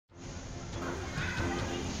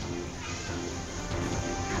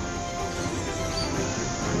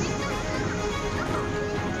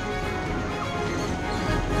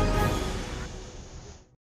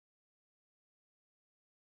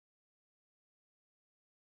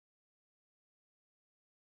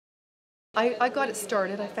I got it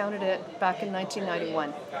started. I founded it back in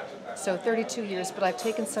 1991, so 32 years, but I've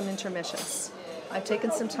taken some intermissions. I've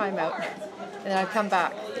taken some time out, and then I've come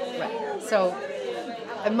back. Right. So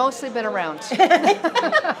I've mostly been around.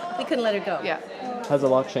 We couldn't let her go. Yeah. Has a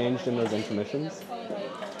lot changed in those intermissions?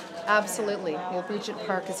 Absolutely. Well, Regent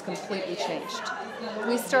Park has completely changed.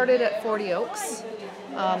 We started at 40 Oaks,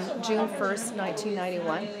 June 1st,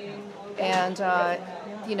 1991, and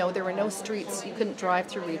you know, there were no streets. You couldn't drive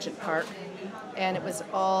through Regent Park, and it was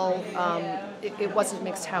all, it wasn't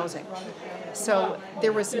mixed housing. So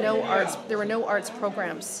there was no arts, there were no arts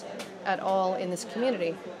programs at all in this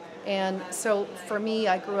community. And so for me,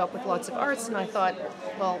 I grew up with lots of arts, and I thought,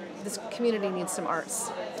 well, this community needs some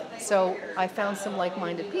arts. So I found some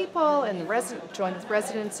like-minded people and joined with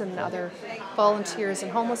residents and other volunteers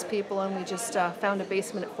and homeless people, and we just found a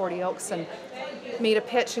basement at 40 Oaks and made a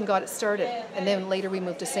pitch and got it started. And then later we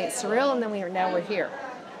moved to St. Cyril, and then now we're here.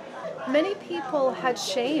 Many people had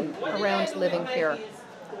shame around living here.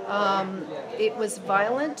 It was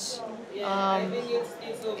violent.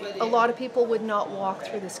 A lot of people would not walk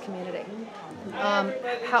through this community. On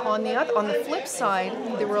the flip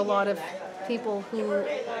side, there were a lot of people who were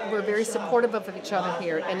very supportive of each other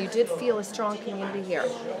here, and you did feel a strong community here.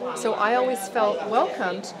 So I always felt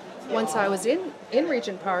welcomed. Once I was in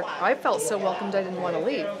Regent Park, I felt so welcomed I didn't want to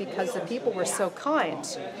leave because the people were so kind.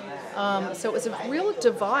 So it was a real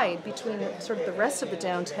divide between sort of the rest of the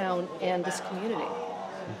downtown and this community.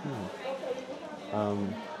 Do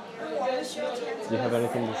you have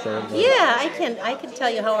anything to say about Yeah, I can tell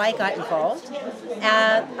you how I got involved.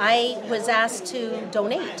 I was asked to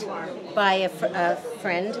donate by a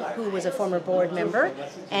friend who was a former board member,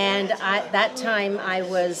 and at that time I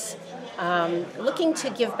was looking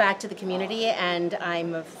to give back to the community, and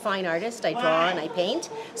I'm a fine artist. I draw and I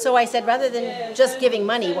paint. So I said, rather than just giving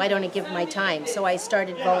money, why don't I give my time? So I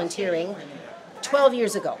started volunteering 12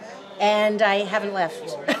 years ago, and I haven't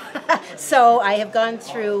left. So I have gone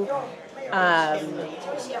through,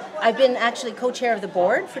 I've been actually co-chair of the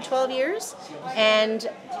board for 12 years and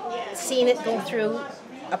seen it go through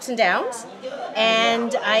ups and downs,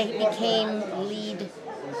 and I became lead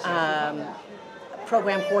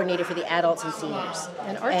program coordinator for the adults and seniors.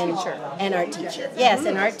 An art teacher. An art teacher. Yes,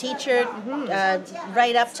 an art teacher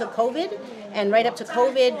right up to COVID. And right up to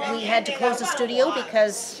COVID, we had to close the studio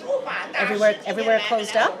because everywhere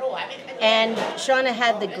closed up. And Seanna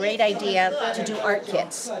had the great idea to do art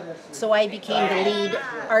kits. So I became the lead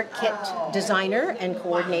art kit designer and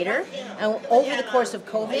coordinator. And over the course of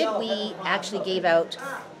COVID, we actually gave out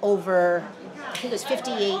over, I think it was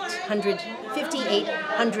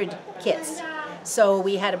 5,800 kits. So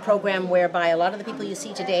we had a program whereby a lot of the people you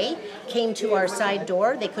see today came to our side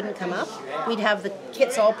door. They couldn't come up. We'd have the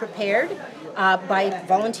kits all prepared by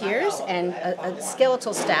volunteers and a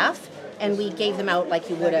skeletal staff, and we gave them out like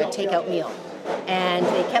you would a takeout meal. And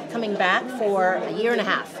they kept coming back for a year and a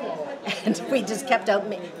half. And we just kept out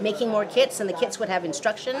making more kits, and the kits would have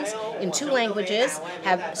instructions in 2 languages,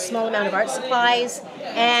 have a small amount of art supplies,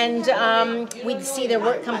 and we'd see their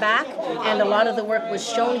work come back, and a lot of the work was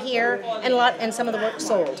shown here, and some of the work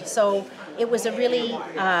sold. So it was a really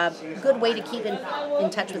good way to keep in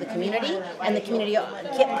touch with the community, and the community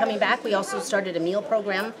kept coming back. We also started a meal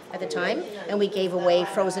program at the time, and we gave away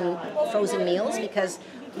frozen meals because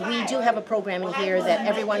we do have a program in here that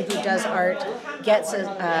everyone who does art gets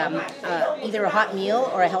either a hot meal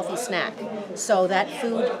or a healthy snack. So that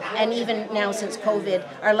food, and even now since COVID,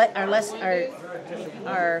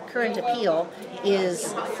 our current appeal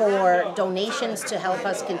is for donations to help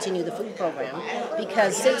us continue the food program,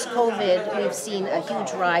 because since COVID we've seen a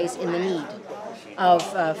huge rise in the need of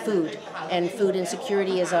food, and food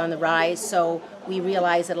insecurity is on the rise. So we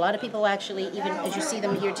realize that a lot of people actually, even as you see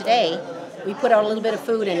them here today, we put out a little bit of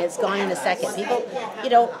food and it's gone in a second. People, you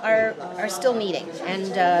know, are still needing,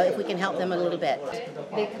 and if we can help them a little bit.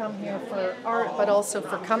 They come here for art, but also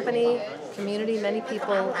for company, community. Many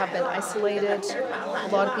people have been isolated. A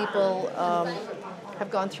lot of people have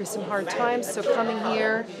gone through some hard times, so coming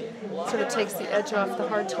here sort of takes the edge off the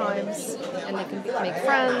hard times, and they can make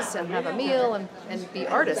friends and have a meal and be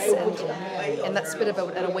artists, and that's a bit of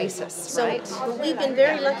an oasis, right? So we've been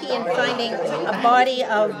very lucky in finding a body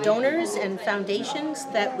of donors and foundations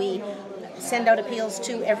that we send out appeals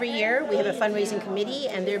to every year. We have a fundraising committee,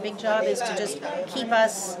 and their big job is to just keep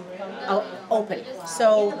us open.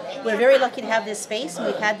 So we're very lucky to have this space, and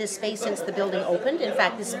we've had this space since the building opened. In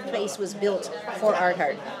fact, this space was built for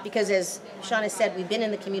ArtHeart because, as Seanna said, we've been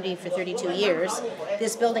in the community for 32 years.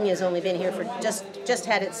 This building has only been here for just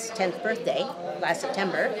had its 10th birthday last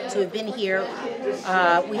September. So we've been here.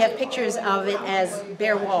 We have pictures of it as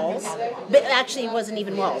bare walls, but actually it wasn't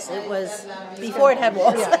even walls. It was before it had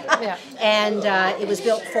walls. Yeah. And it was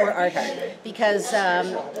built for ArtHeart because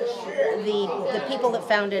the people that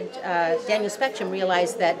founded Daniel Spectrum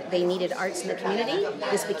realized that they needed arts in the community.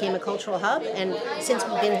 This became a cultural hub, and since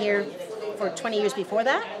we've been here for 20 years before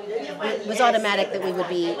that, it was automatic that we would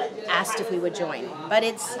be asked if we would join. But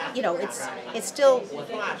it's still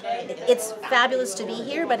fabulous to be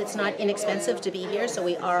here, but it's not inexpensive to be here, so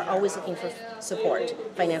we are always looking for support,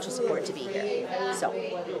 financial support to be here. So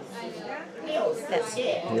that's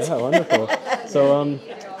Yeah, wonderful. So,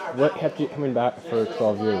 what kept you coming back for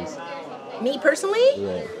 12 years? me personally.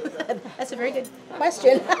 Right. That's a very good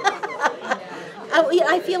question.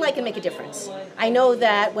 I feel I can make a difference. I know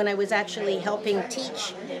that when I was actually helping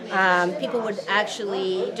teach, people would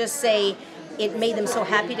actually just say it made them so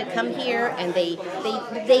happy to come here, and they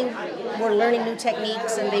were learning new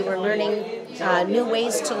techniques, and they were learning new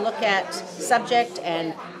ways to look at subject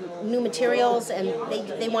and new materials, and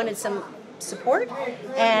they wanted some support,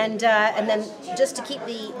 and then just to keep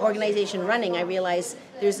the organization running, I realized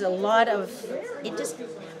there's a lot of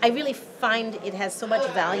I really find it has so much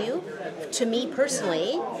value to me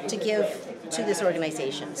personally to give to this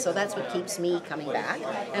organization. So that's what keeps me coming back,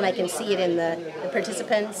 and I can see it in the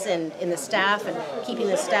participants and in the staff, and keeping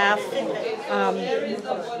the staff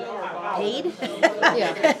paid.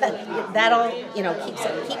 Yeah. That all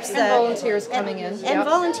keeps the volunteers coming in. and Yep.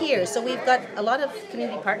 volunteers. So we've got a lot of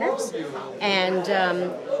community partners, and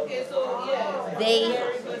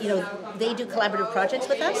they do collaborative projects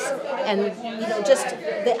with us, and just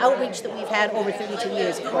the outreach that we've had over 32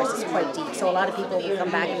 years, of course, is quite deep. So a lot of people will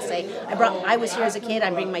come back and say, I was here as a kid,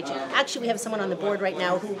 I'm bringing my child. Actually, we have someone on the board right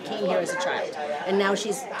now who came here as a child, and now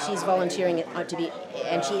she's volunteering to be,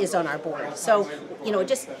 and she is on our board. So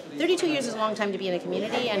just 32 years is a long time to be in a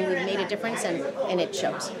community, and we've made a difference, and it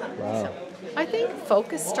shows. Wow. So. I think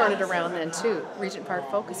Focus started around then too, Regent Park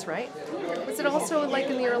Focus, right? Was it also like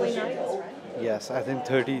in the early 90s? Yes, I think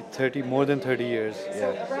more than 30 years.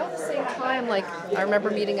 Yeah. Around the same time, like I remember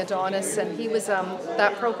meeting Adonis, and he was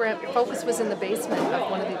that program. Focus was in the basement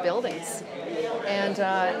of one of the buildings, and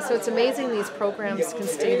so it's amazing these programs can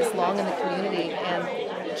stay this long in the community, and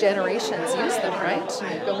generations use them, right?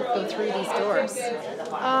 And go through these doors.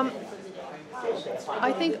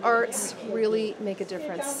 I think arts really make a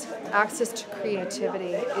difference. Access to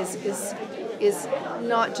creativity is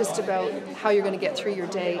not just about how you're going to get through your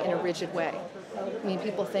day in a rigid way. I mean,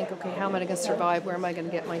 people think, okay, how am I going to survive? Where am I going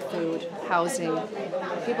to get my food? Housing?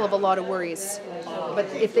 People have a lot of worries. But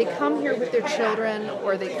if they come here with their children,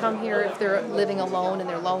 or they come here if they're living alone and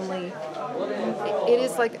they're lonely, it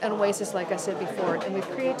is like an oasis, like I said before. And with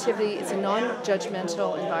creativity, it's a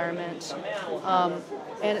non-judgmental environment.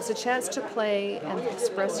 And it's a chance to play and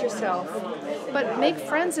express yourself, but make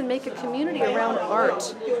friends and make a community around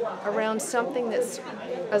art, around something that's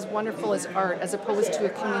as wonderful as art, as opposed to a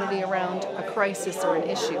community around a crisis or an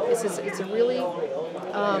issue. It's a really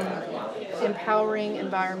empowering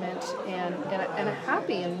environment, and a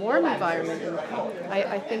happy and warm environment. And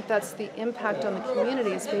I think that's the impact on the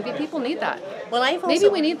communities. Maybe people need that. Well, maybe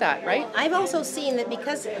we need that, right? I've also seen that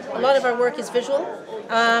because a lot of our work is visual,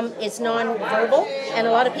 it's non-verbal, and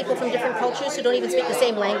a lot of people from different cultures who don't even speak the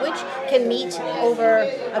same language can meet over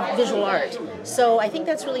a visual art. So I think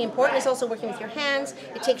that's really important. It's also working with your hands.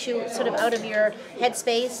 It takes you sort of out of your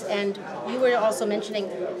headspace. And you were also mentioning,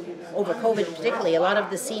 over COVID particularly, a lot of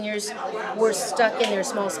the seniors were stuck in their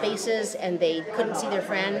small spaces and they couldn't see their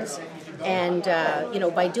friends. And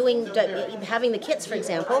by having the kits, for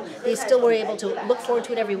example, they still were able to look forward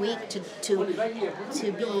to it every week, to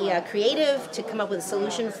be creative, to come up with a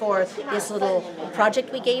solution for this little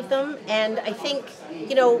project we gave them. And I think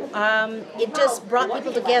it just brought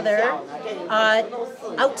people together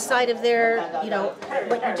outside of their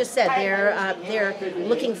what you just said. They're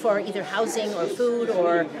looking for either housing or food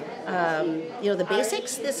or the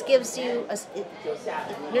basics. This gives you it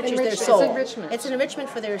nurtures their soul. It's enrichment. It's an enrichment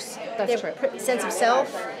for their sense of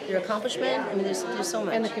self, their accomplishment. I mean, there's so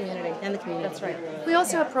much. And the community. That's right. We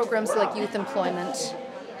also have programs like youth employment,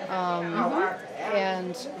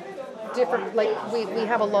 and different. Like we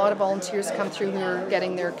have a lot of volunteers come through who are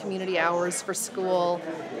getting their community hours for school,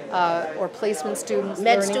 or placement students,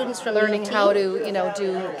 students from learning UT. how to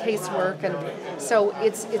do casework, and so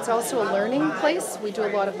it's also a learning place. We do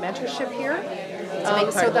a lot of mentorship here.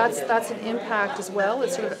 So that's an impact as well.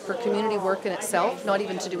 It's sort of for community work in itself, not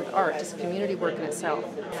even to do with art, just community work in itself.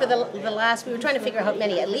 For the last, we were trying to figure out how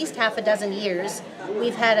many, at least half a dozen years,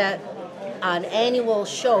 we've had an annual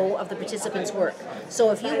show of the participants' work.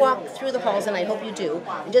 So if you walk through the halls, and I hope you do,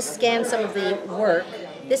 and just scan some of the work,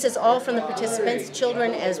 this is all from the participants,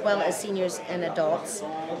 children as well as seniors and adults.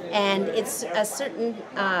 And it's a certain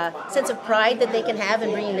sense of pride that they can have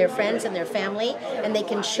in bringing their friends and their family, and they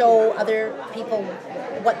can show other people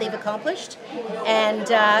what they've accomplished. And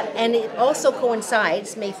it also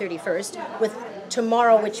coincides, May 31st, with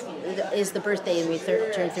tomorrow, which is the birthday, and we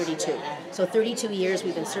turn 32. So 32 years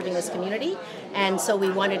we've been serving this community, and so we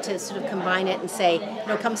wanted to sort of combine it and say,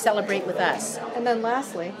 come celebrate with us. And then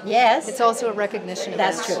lastly, yes, it's also a recognition.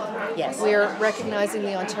 That's true. Yes, we are recognizing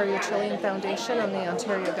the Ontario Trillium Foundation and the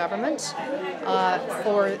Ontario government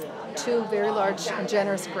for 2 very large and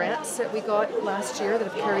generous grants that we got last year that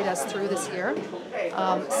have carried us through this year.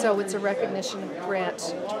 So it's a recognition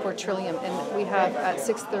grant for Trillium, and we have at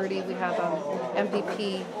 6:30 we have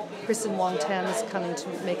MVP Kristyn Wong-Tam is coming to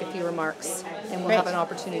make a few remarks, and we'll have an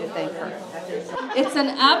opportunity to thank her. It's an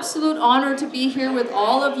absolute honor to be here with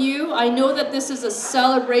all of you. I know that this is a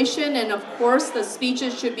celebration, and of course the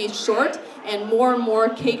speeches should be short and more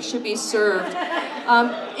cake should be served.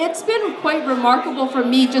 It's been quite remarkable for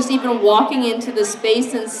me just even walking into the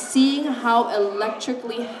space and seeing how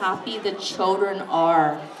electrically happy the children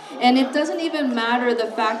are. And it doesn't even matter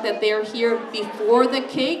the fact that they're here before the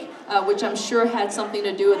cake, which I'm sure had something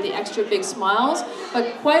to do with the extra big smiles.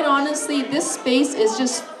 But quite honestly, this space is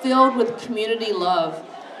just filled with community love.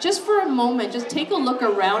 Just for a moment, just take a look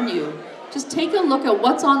around you. Just take a look at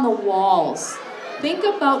what's on the walls. Think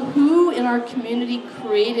about who in our community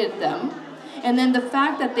created them. And then the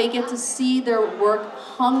fact that they get to see their work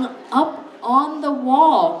hung up on the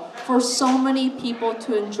wall for so many people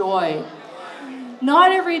to enjoy.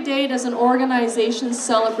 Not every day does an organization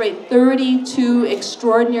celebrate 32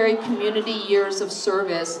 extraordinary community years of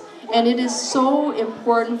service, and it is so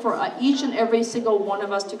important for each and every single one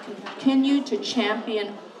of us to continue to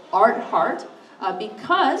champion ArtHeart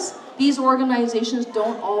because these organizations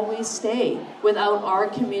don't always stay without our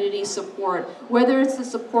community support, whether it's the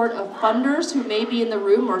support of funders who may be in the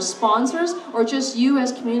room or sponsors, or just you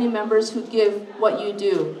as community members who give what you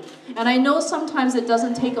do. And I know sometimes it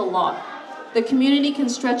doesn't take a lot. The community can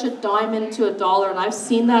stretch a dime into a dollar, and I've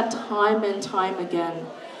seen that time and time again.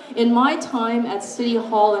 In my time at City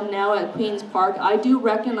Hall and now at Queen's Park, I do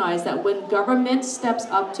recognize that when government steps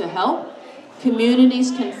up to help, communities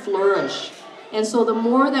can flourish. And so the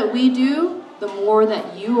more that we do, the more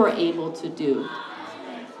that you are able to do.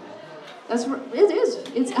 It's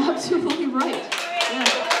absolutely right. Yeah.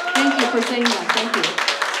 Thank you for saying that, thank you.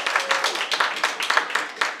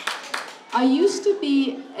 I used to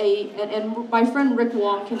be and my friend Rick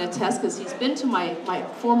Wong can attest because he's been to my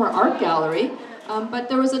former art gallery, but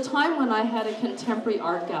there was a time when I had a contemporary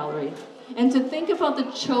art gallery. And to think about the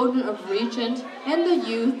children of Regent and the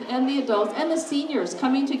youth and the adults and the seniors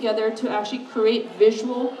coming together to actually create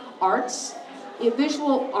visual arts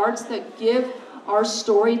that give our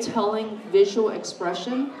storytelling visual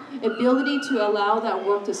expression, ability to allow that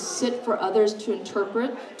work to sit for others to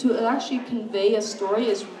interpret, to actually convey a story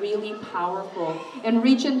is really powerful. And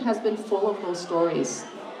Regent has been full of those stories.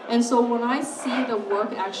 And so when I see the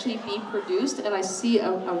work actually be produced and I see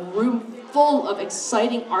a room full of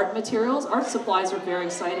exciting art materials, art supplies are very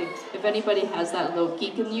exciting. If anybody has that little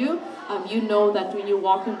geek in you, you know that when you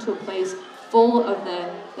walk into a place full of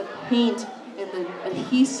the paint and the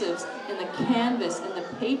adhesives and the canvas and the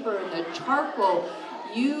paper and the charcoal,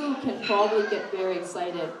 you can probably get very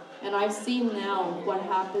excited. And I've seen now what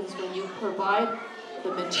happens when you provide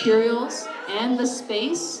the materials and the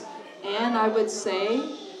space, and I would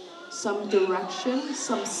say some direction,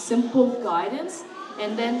 some simple guidance,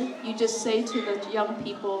 and then you just say to the young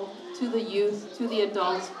people, to the youth, to the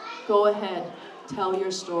adults, go ahead, tell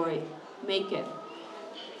your story, make it.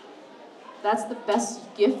 That's the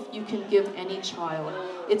best gift you can give any child.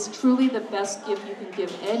 It's truly the best gift you can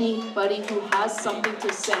give anybody who has something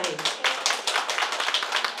to say.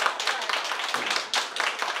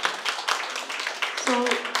 So,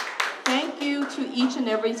 thank you to each and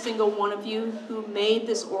every single one of you who made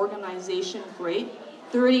this organization great.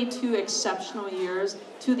 32 exceptional years.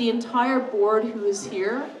 To the entire board who is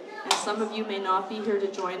here, and some of you may not be here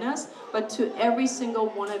to join us, but to every single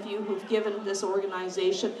one of you who've given this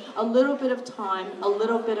organization a little bit of time, a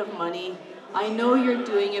little bit of money. I know you're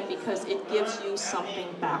doing it because it gives you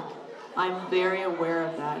something back. I'm very aware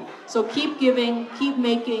of that. So keep giving, keep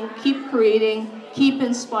making, keep creating, keep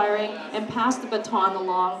inspiring, and pass the baton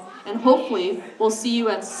along. And hopefully, we'll see you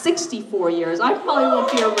at 64 years. I probably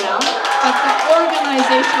won't be around, but the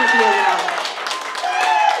organization will be around.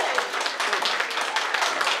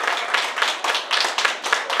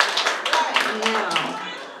 Now,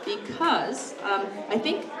 because I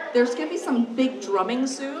think there's going to be some big drumming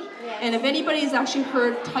soon, and if anybody's actually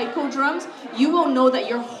heard taiko drums, you will know that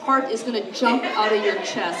your heart is going to jump out of your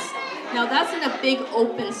chest. Now, that's in a big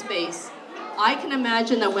open space. I can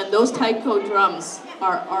imagine that when those taiko drums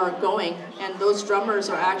are going, and those drummers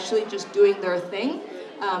are actually just doing their thing,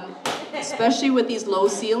 especially with these low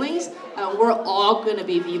ceilings, we're all going to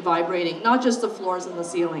be vibrating, not just the floors and the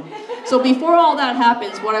ceiling. So before all that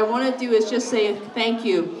happens, what I want to do is just say thank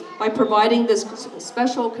you by providing this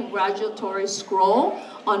special congratulatory scroll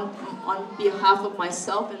on behalf of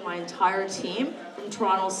myself and my entire team from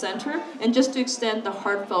Toronto Centre, and just to extend the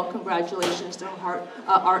heartfelt congratulations to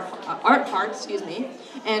ArtHeart,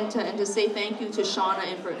 and to say thank you to Seanna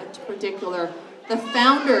in particular. The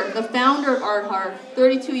founder of ArtHeart,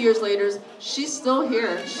 32 years later, she's still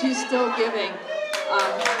here. She's still giving,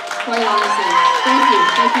 quite honestly. Thank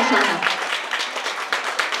you, Seanna.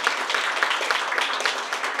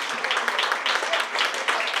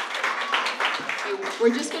 Okay,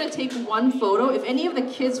 we're just going to take one photo. If any of the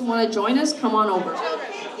kids want to join us, come on over.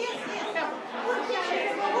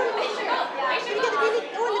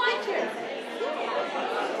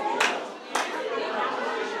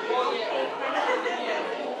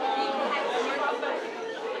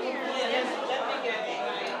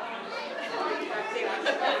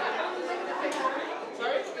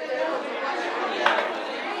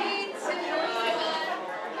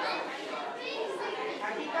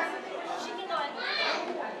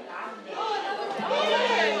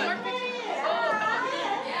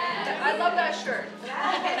 I love that shirt.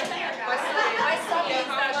 My son needs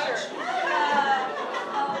that shirt.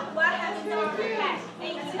 What happened to our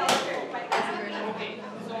thank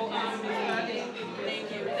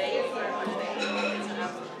you.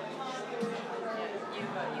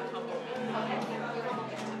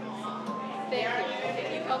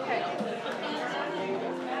 Okay.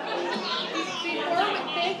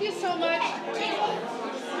 Thank you so much.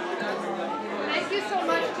 Thank you so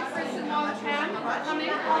much to Kristyn Wong-Tam for coming.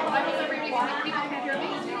 I hope everybody people can hear me.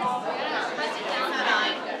 Can you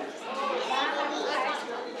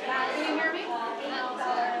hear me?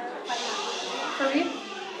 Fareed?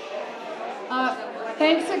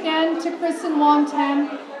 Thanks again to Kristyn Wong-Tam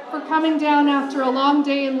for coming down after a long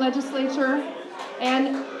day in legislature.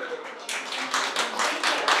 And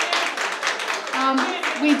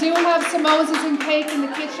we do have samosas and cake in the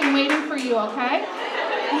kitchen waiting for you, okay?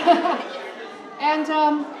 And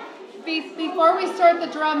before we start the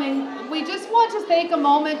drumming, we just want to take a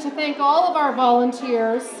moment to thank all of our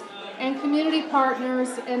volunteers and community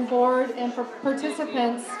partners and board and for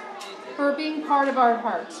participants for being part of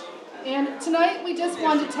ArtHeart. And tonight we just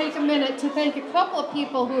want to take a minute to thank a couple of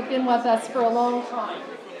people who have been with us for a long time.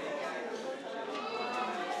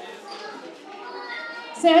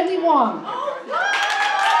 Sandy Wong.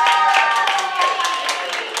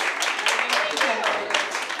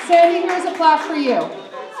 Sandy, here's a plaque for you.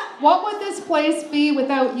 What would this place be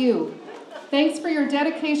without you? Thanks for your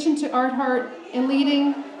dedication to ArtHeart and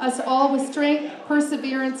leading us all with strength,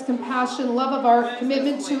 perseverance, compassion, love of art,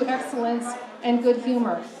 commitment to excellence, and good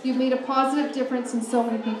humor. You've made a positive difference in so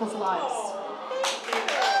many people's lives.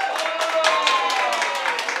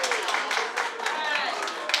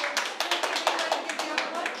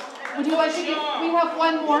 Would you like to give, we have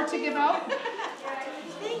one more to give out?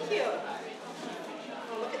 Thank you.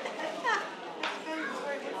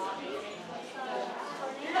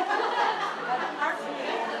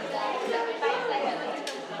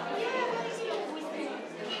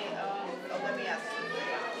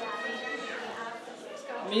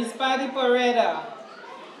 Miss Patty Poreda.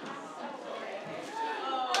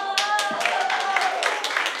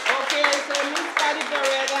 Okay, so Miss Patty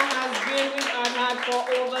Poreda has been with ArtHeart for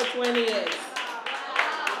over 20 years.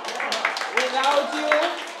 Without you,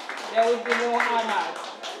 there would be no ArtHeart,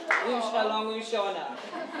 along with Seanna.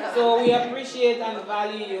 So we appreciate and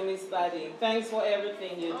value you, Miss Patty. Thanks for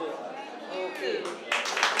everything you do. Okay.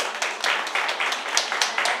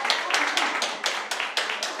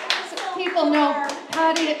 People know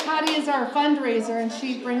Patty is our fundraiser, and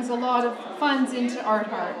she brings a lot of funds into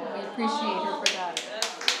ArtHeart. We appreciate her for that.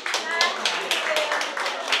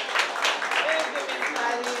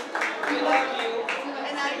 We love you.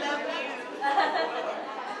 And I love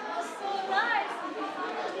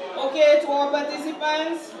you. Okay, to our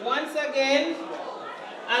participants, once again,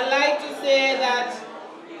 I'd like to say that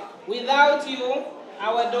without you,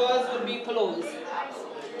 our doors would be closed.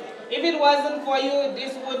 If it wasn't for you,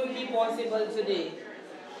 this wouldn't be possible today.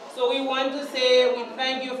 So we want to say we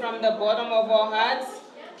thank you from the bottom of our hearts.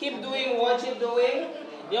 Keep doing what you're doing.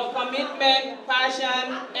 Your commitment,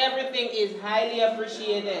 passion, everything is highly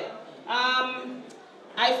appreciated.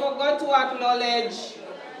 I forgot to acknowledge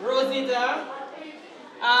Rosita.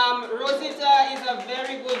 Rosita is a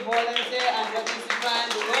very good volunteer and participant.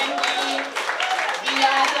 Wendy,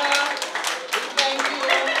 Beata, we thank you.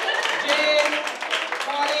 Jane,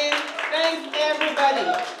 Colin, thanks everybody.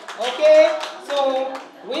 Okay, so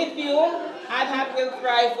with you, ArtHeart will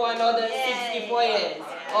thrive for another 64 years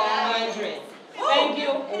or 100. Thank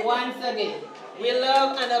you once again. We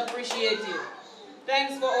love and appreciate you.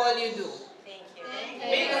 Thanks for all you do.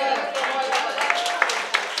 Thank you.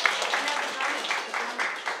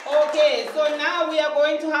 Okay, so now we are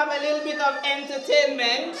going to have a little bit of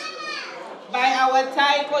entertainment by our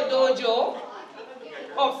Taiko Dojo,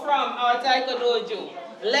 or from our Taiko Dojo,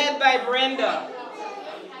 led by Brenda.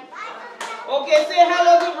 Okay, say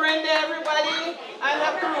hello to Brenda, everybody, and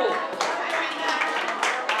her crew.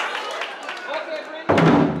 Okay, Brenda.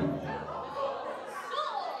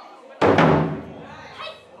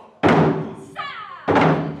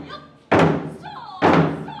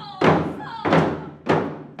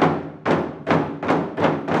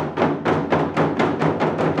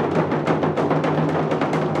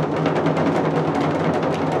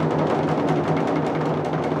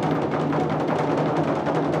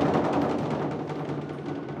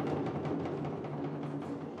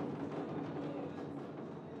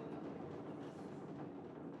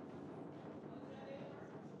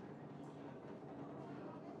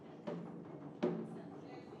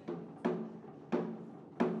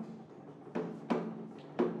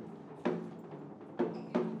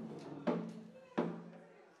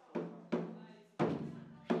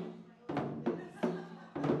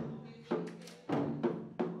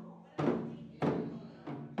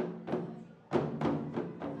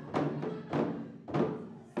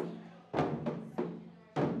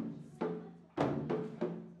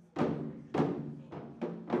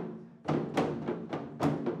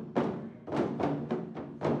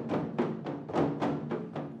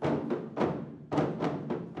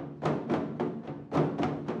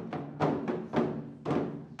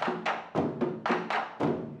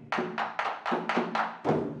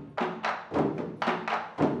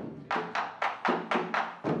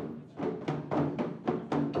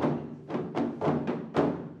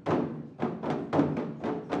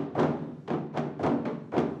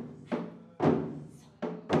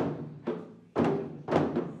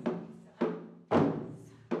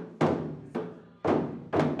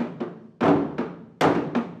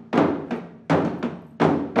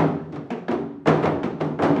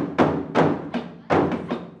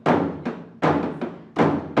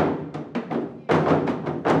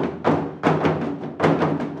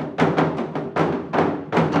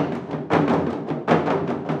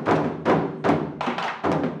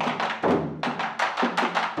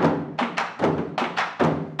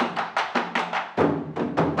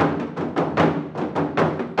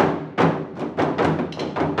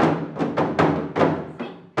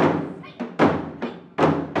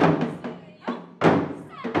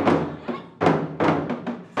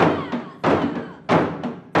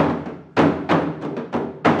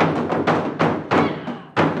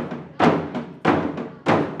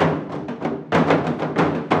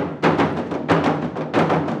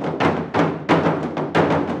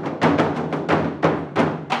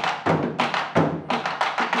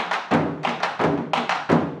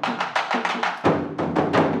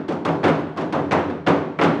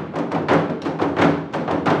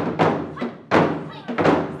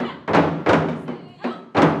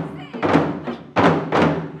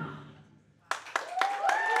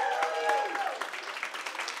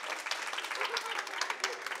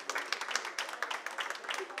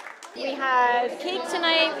 We had cake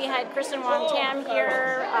tonight. We had Kristyn Wong-Tam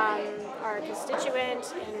here, our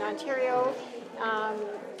constituent in Ontario.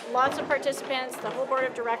 Lots of participants, the whole board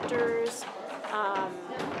of directors.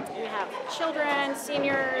 We have children,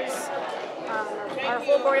 seniors. Our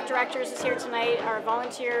whole board of directors is here tonight, our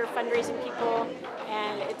volunteer fundraising people,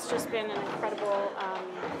 and it's just been an incredible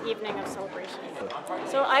evening of celebration.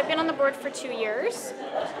 So I've been on the board for 2 years,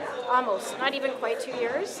 almost, not even quite 2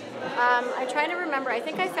 years. I'm trying to remember, I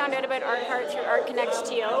think I found out about ArtHeart through Art Connects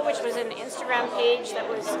TO, which was an Instagram page that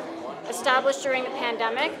was established during the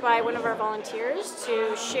pandemic by one of our volunteers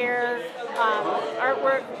to share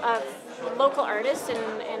artwork of local artists in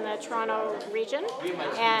the Toronto region,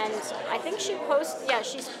 and I think she's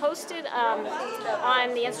posted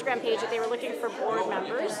on the Instagram page that they were looking for board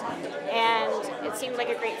members, and it's seemed like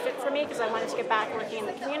a great fit for me because I wanted to get back working in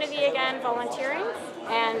the community again, volunteering,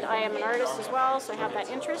 and I am an artist as well, so I have that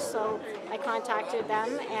interest. So I contacted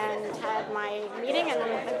them and had my meeting, and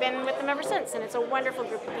I've been with them ever since. And it's a wonderful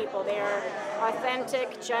group of people. They are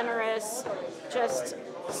authentic, generous, just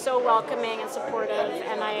so welcoming and supportive,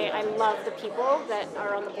 and I love the people that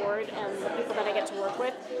are on the board and the people that I get to work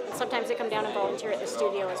with. And sometimes they come down and volunteer at the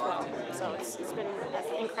studio as well. So it's been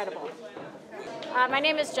incredible. My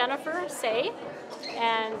name is Jennifer Say,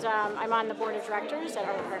 and I'm on the board of directors at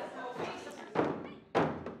ArtHeart.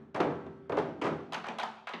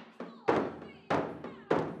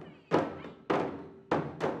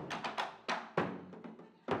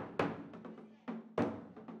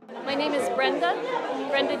 My name is Brenda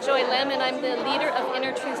Joy Lim, and I'm the leader of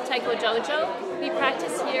Inner Truth Taiko Dojo. We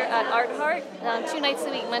practice here at ArtHeart 2 nights a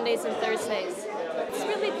week, Mondays and Thursdays. It's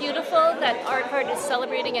really beautiful that ArtHeart is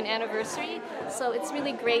celebrating an anniversary, so it's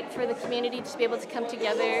really great for the community to be able to come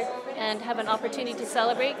together and have an opportunity to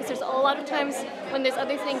celebrate, because there's a lot of times when there's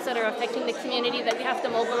other things that are affecting the community that we have to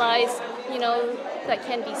mobilize, you know, that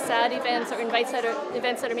can be sad events or events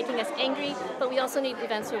that are making us angry, but we also need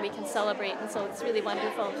events where we can celebrate, and so it's really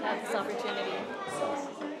wonderful to have this opportunity.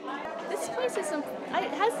 This place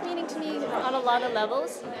has meaning to me on a lot of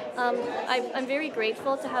levels. I'm very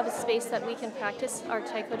grateful to have a space that we can practice our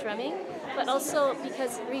taiko drumming, but also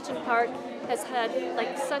because Regent Park has had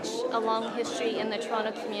like such a long history in the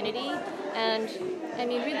Toronto community, and I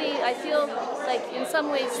mean really I feel like in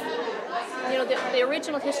some ways, you know, the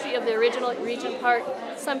original history of the original Regent Park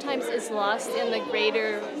sometimes is lost in the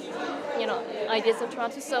greater, you know, ideas of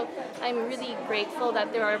Toronto. So I'm really grateful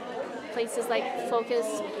that there are places like Focus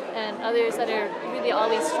and others that are really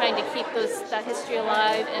always trying to keep that history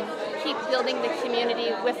alive and keep building the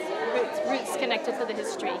community with roots connected to the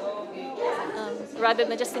history. Rather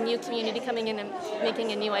than just a new community coming in and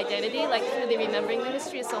making a new identity, like really remembering the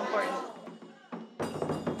history is so important.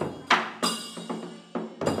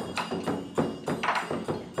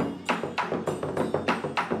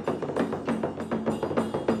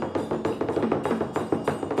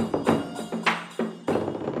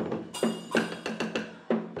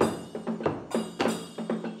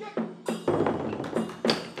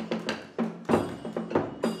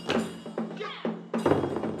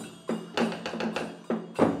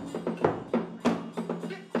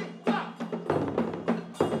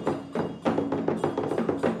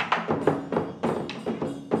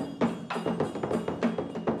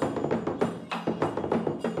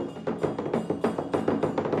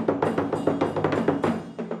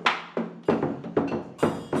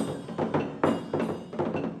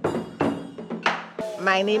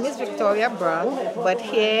 My name is Victoria Brown, but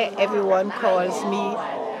here everyone calls me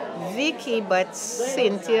Vicky, but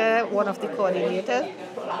Cynthia, one of the coordinators,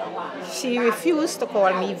 she refused to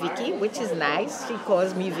call me Vicky, which is nice. She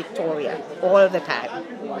calls me Victoria all the time.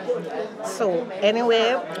 So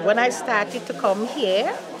anyway, when I started to come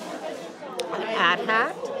here at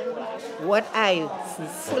ArtHeart, what I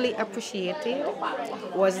fully appreciated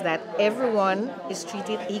was that everyone is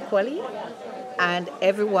treated equally and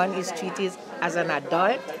everyone is treated as an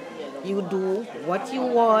adult. You do what you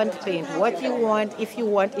want, paint what you want. If you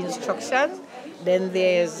want instructions, then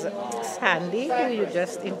there's Sandy, who you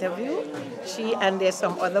just interviewed. And there's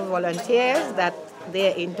some other volunteers that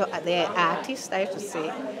they're artists, I should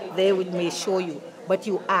say. They may show you, but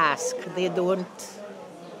you ask. They don't,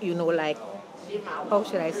 you know, like, how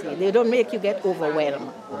should I say? They don't make you get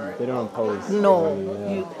overwhelmed. They don't impose. No,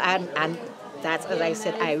 and that's, as I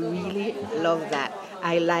said, I really love that.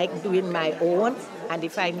 I like doing my own, and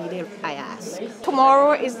if I need it, I ask.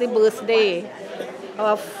 Tomorrow is the birthday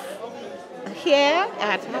of here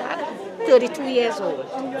at 32 years old.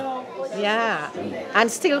 Yeah, and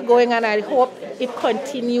still going, and I hope it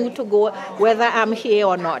continue to go whether I'm here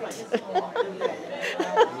or not.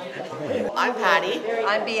 I'm Patty.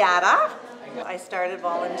 I'm Beata. I started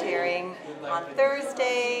volunteering on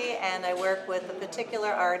Thursday, and I work with a particular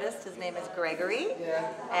artist. His name is Gregory,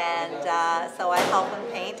 and so I help him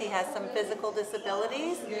paint. He has some physical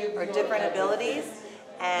disabilities or different abilities,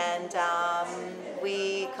 and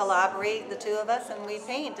we collaborate, the two of us, and we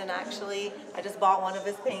paint. And actually, I just bought one of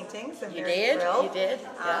his paintings. I'm very thrilled. You did?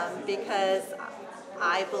 Because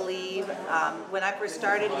I believe when I first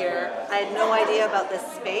started here, I had no idea about this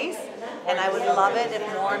space, and I would love it if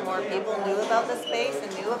more and more people knew about the space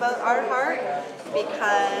and knew about ArtHeart,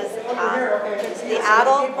 because the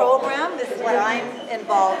adult program, this is what I'm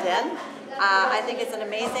involved in. I think it's an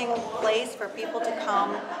amazing place for people to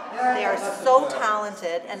come They are so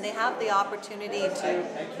talented, and they have the opportunity to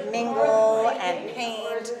mingle and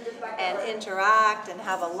paint and interact and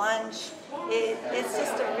have a lunch. It's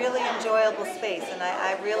just a really enjoyable space, and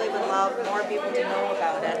I really would love more people to know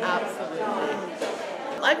about it. Absolutely.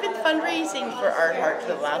 I've been fundraising for ArtHeart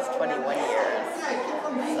for the last 21 years,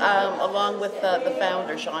 along with the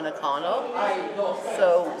founder, Seanna Connell.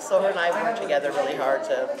 So her and I work together really hard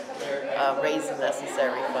to raise the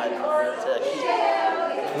necessary funds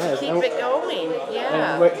to keep it going.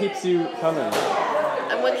 Yeah. And what keeps you coming?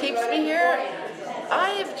 And what keeps me here? I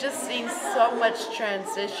have just seen so much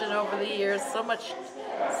transition over the years, so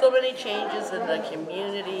many changes in the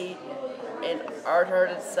community, in ArtHeart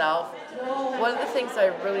itself. One of the things I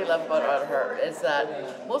really love about ArtHeart is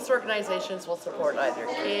that most organizations will support either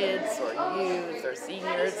kids or youth or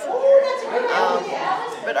seniors,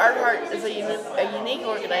 but ArtHeart is a unique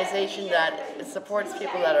organization that supports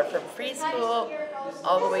people that are from preschool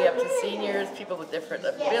all the way up to seniors, people with different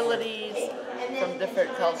abilities, from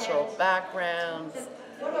different cultural backgrounds.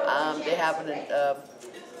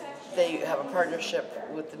 They have a partnership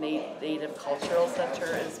with the Native Cultural Center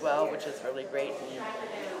as well, which is really great.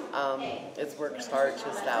 It works hard to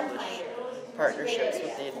establish partnerships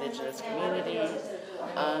with the Indigenous community.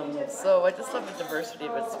 So I just love the diversity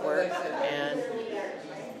of its work, and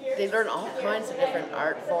they learn all kinds of different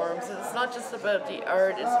art forms. And it's not just about the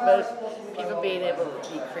art, it's about people being able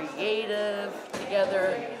to be creative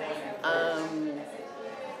together,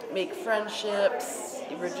 make friendships,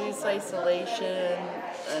 reduce isolation,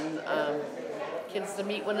 and kids to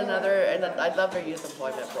meet one another. And I love their youth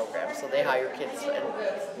employment program. So they hire kids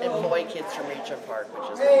and employ kids from Regent Park,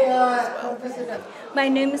 which is really cool as well. My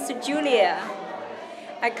name is Julia.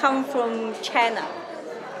 I come from China.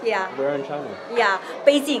 Yeah. Where in China? Yeah,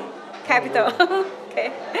 Beijing, capital.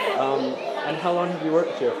 Okay. And how long have you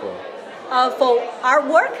worked here for? For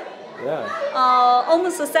artwork? Yeah.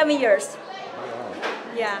 Almost 7 years.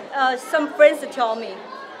 Yeah. Some friends tell me,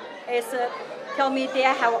 they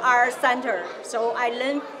have art center. So I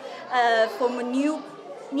learned from new.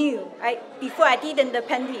 Before I didn't the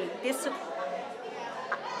painting. This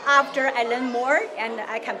after I learn more and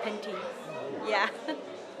I can painting. Yeah.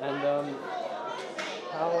 And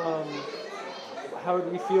how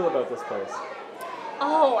do you feel about this place?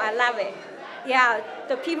 Oh, I love it. Yeah,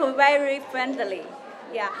 the people very friendly.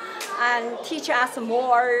 Yeah, and teach us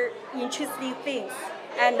more interesting things.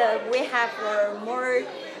 And we have more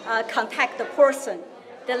contact the person.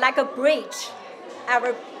 They're like a bridge.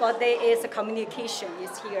 Everybody is communication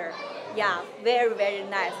is here. Yeah, very, very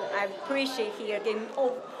nice. I appreciate here them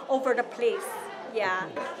over the place. Yeah.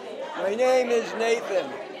 My name is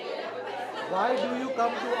Nathan. Why do you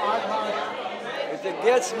come to ArtHeart? It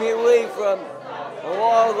gets me away from a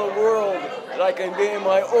lot of the world, that I can be in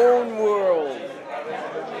my own world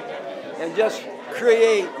and just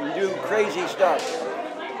create and do crazy stuff.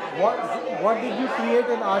 What did you create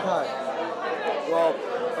in ArtHeart? Well,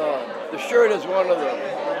 the shirt is one of them.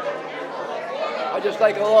 I just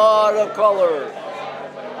like a lot of color.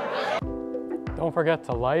 Don't forget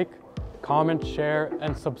to like, comment, share,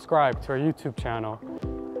 and subscribe to our YouTube channel.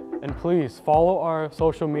 And please follow our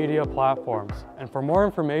social media platforms. And for more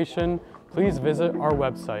information, please visit our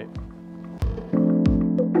website.